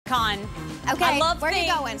Con. Okay, I love where are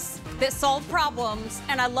you things that solve problems,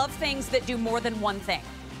 and I love things that do more than one thing.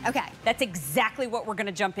 Okay. That's exactly what we're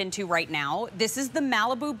gonna jump into right now. This is the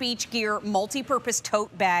Malibu Beach Gear multi-purpose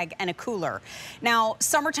tote bag and a cooler. Now,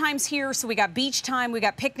 summertime's here, so we got beach time, we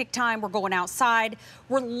got picnic time, we're going outside.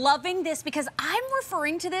 We're loving this because I'm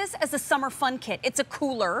referring to this as a summer fun kit. It's a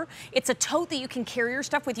cooler, it's a tote that you can carry your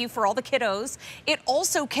stuff with you for all the kiddos. It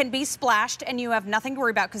also can be splashed and you have nothing to worry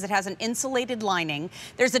about because it has an insulated lining.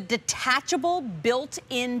 There's a detachable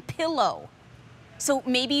built-in pillow. So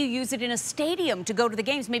maybe you use it in a stadium to go to the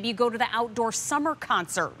games. Maybe you go to the outdoor summer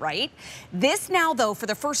concert, right? This now, though, for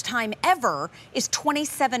the first time ever, is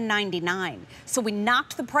 $27.99. So we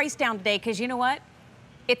knocked the price down today because you know what?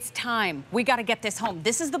 It's time. We got to get this home.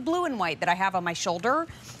 This is the blue and white that I have on my shoulder.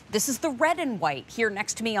 This is the red and white here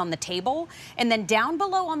next to me on the table. And then down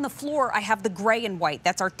below on the floor, I have the gray and white.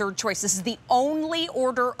 That's our third choice. This is the only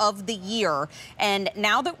order of the year. And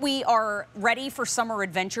now that we are ready for summer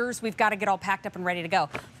adventures, we've got to get all packed up and ready to go.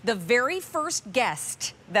 The very first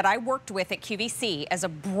guest that I worked with at QVC as a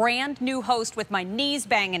brand new host with my knees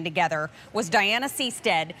banging together was Diana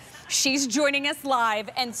Seastead. She's joining us live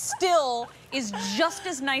and still is just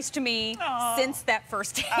as nice to me since that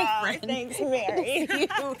first day. Thanks, Mary.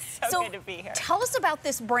 So good to be here. Tell us about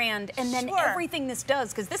this brand and then everything this does,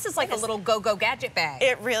 because this is like a little go-go gadget bag.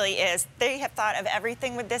 It really is. They have thought of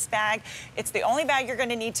everything with this bag. It's the only bag you're going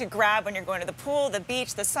to need to grab when you're going to the pool, the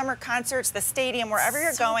beach, the summer concerts, the stadium, wherever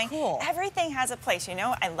you're going. Cool. Everything has a place. You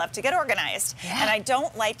know, I love to get organized, and I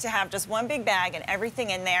don't like to have just one big bag and everything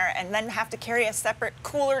in there and then have to carry a separate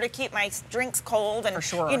cooler to keep my drinks cold. And,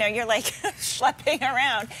 you know, you're like schlepping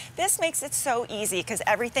around. This makes it so easy because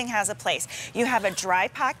everything has a place. You have a dry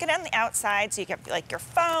pocket on the outside, so you get like your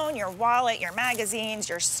phone, your wallet, your magazines,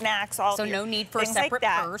 your snacks, all so no need for a separate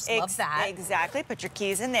purse. Love that. Exactly. Put your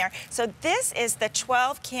keys in there. So this is the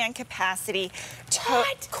 12-can capacity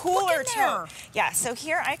tote, cooler tote. Yeah. So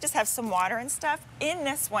here I just have some water and stuff in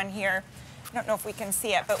this one here. I don't know if we can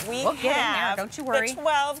see it, but we'll get in there. Don't you worry. The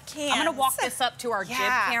 12 cans. I'm going to walk this up to our jib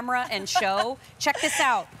camera and show. Check this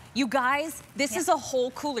out. You guys, this is a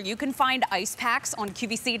whole cooler. You can find ice packs on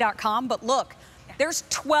QVC.com, but look, there's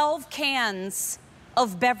 12 cans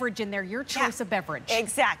of beverage in there, your choice of beverage.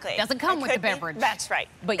 Exactly. Doesn't come with the beverage. That's right.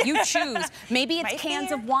 But you choose. Maybe it's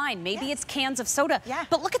cans of wine, maybe it's cans of soda.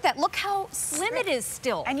 But look at that, look how slim it is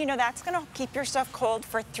still. And you know, that's gonna keep your stuff cold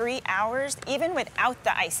for 3 hours, even without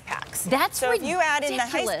the ice packs. That's ridiculous. So if you add in the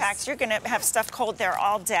ice packs, you're gonna have stuff cold there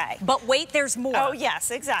all day. But wait, there's more. Oh yes,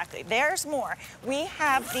 exactly, there's more. We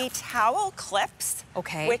have the towel clips.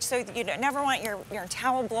 Okay. Which, so you never want your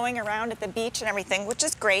towel blowing around at the beach and everything, which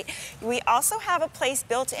is great. We also have a place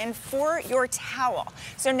built in for your towel.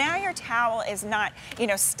 So now your towel is not, you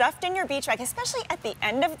know, stuffed in your beach bag, especially at the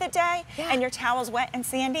end of the day, and your towel's wet and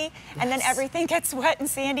sandy, and then everything gets wet and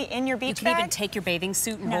sandy in your beach bag. You can even take your bathing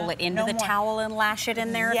suit and roll it into the towel and lash it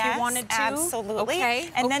in there if you wanted to. Absolutely. Okay.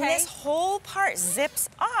 And then this whole part zips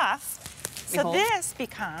off, so this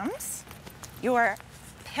becomes your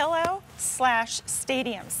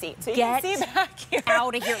pillow/stadium seat. So you can see back here.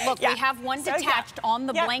 Out of here. Look, we have one detached on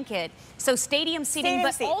the blanket. So stadium seating,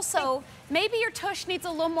 but also maybe your tush needs a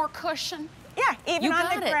little more cushion. Yeah, even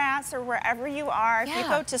on the grass or wherever you are. If you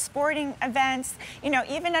go to sporting events, you know,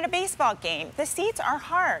 even at a baseball game, the seats are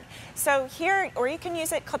hard. So here, or you can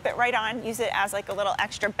use it, clip it right on, use it as like a little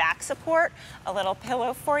extra back support, a little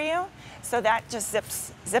pillow for you. So that just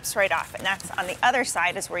zips right off. And that's on the other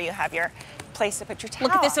side is where you have your place to put your towel.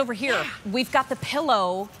 Look at this over here. We've got the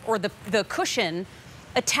pillow or the cushion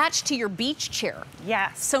attached to your beach chair.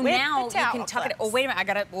 Yes. So now you can tuck it. Oh, wait a minute. I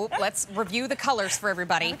got to, let's review the colors for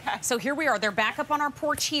everybody. So here we are. They're back up on our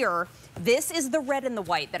porch here. This is the red and the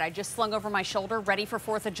white that I just slung over my shoulder, ready for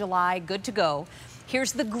 4th of July, good to go.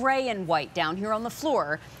 Here's the gray and white down here on the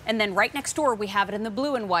floor. And then right next door, we have it in the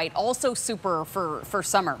blue and white, also super for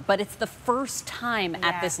summer. But it's the first time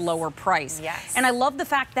at this lower price. And I love the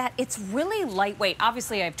fact that it's really lightweight.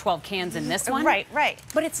 Obviously, I have 12 cans in this one. Right.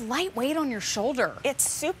 But it's lightweight on your shoulder. It's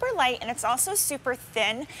super light, and it's also super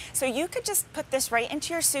thin. So you could just put this right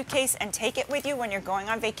into your suitcase and take it with you when you're going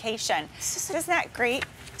on vacation. Isn't that great?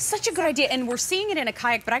 Such a good idea. And we're seeing it in a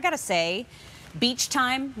kayak, but I got to say, beach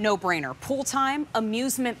time, no brainer. Pool time,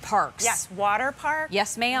 amusement parks. Yes, water park.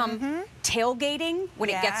 Yes, ma'am. tailgating when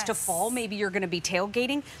it gets to fall. Maybe you're going to be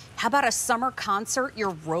tailgating. How about a summer concert,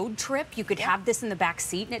 your road trip? You could have this in the back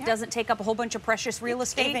seat and it doesn't take up a whole bunch of precious real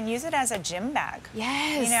estate. Even use it as a gym bag.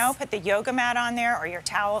 Yes. You know, put the yoga mat on there or your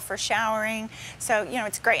towel for showering. So, you know,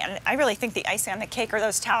 it's great. And I really think the icing on the cake are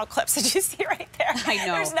those towel clips that you see right there. I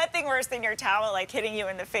know. There's nothing worse than your towel like hitting you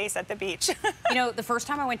in the face at the beach. You know, the first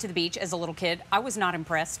time I went to the beach as a little kid, I was not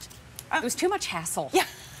impressed. It was too much hassle. Yeah.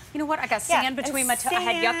 You know what? I got sand between my toes. I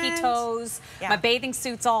had yucky toes. My bathing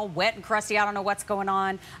suit's all wet and crusty. I don't know what's going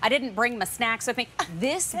on. I didn't bring my snacks with me.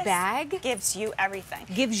 This bag gives you everything.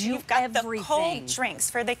 You've got everything. The cold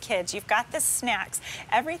drinks for the kids. You've got the snacks.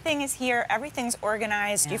 Everything is here. Everything's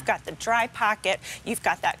organized. You've got the dry pocket. You've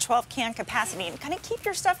got that 12-can capacity. And kind of keep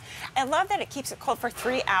your stuff. I love that it keeps it cold for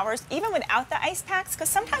 3 hours, even without the ice packs, because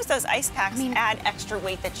sometimes those ice packs add extra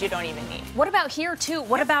weight that you don't even need. What about here, too?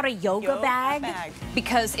 What about a yoga bag?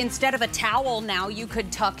 Because instead of a towel now, you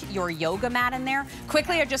could tuck your yoga mat in there.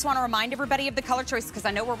 Quickly, I just want to remind everybody of the color choices because I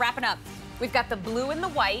know we're wrapping up. We've got the blue and the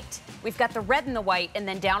white, we've got the red and the white, and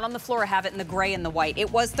then down on the floor I have it in the gray and the white. It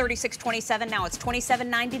was $36.27, now it's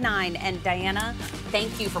 $27.99. And Diana,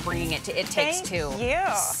 thank you for bringing it to It Takes Two. Thank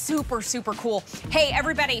you. Super, super cool. Hey,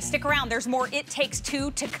 everybody, stick around. There's more It Takes Two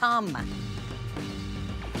to come.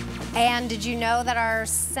 And did you know that our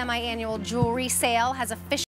semi-annual jewelry sale has officially